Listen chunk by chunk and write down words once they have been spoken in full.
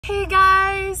Hey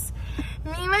guys!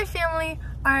 Me and my family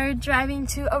are driving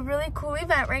to a really cool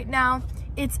event right now.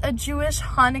 It's a Jewish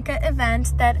Hanukkah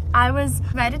event that I was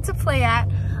invited to play at.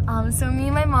 So me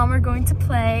and my mom are going to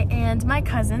play, and my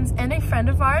cousins and a friend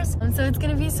of ours. So it's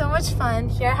gonna be so much fun.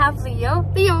 Here I have Leo.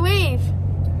 Leo, wave!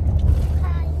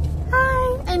 Hi!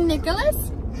 Hi! And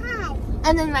Nicholas? Hi!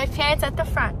 And then my parents at the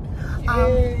front.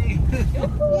 Yay!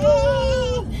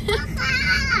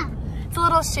 It's a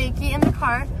little shaky in the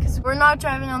car because we're not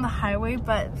driving on the highway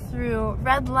but through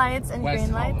red lights and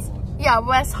green lights. Yeah,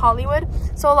 West Hollywood.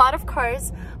 So a lot of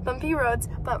cars, bumpy roads,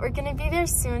 but we're gonna be there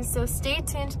soon. So stay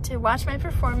tuned to watch my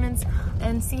performance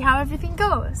and see how everything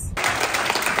goes.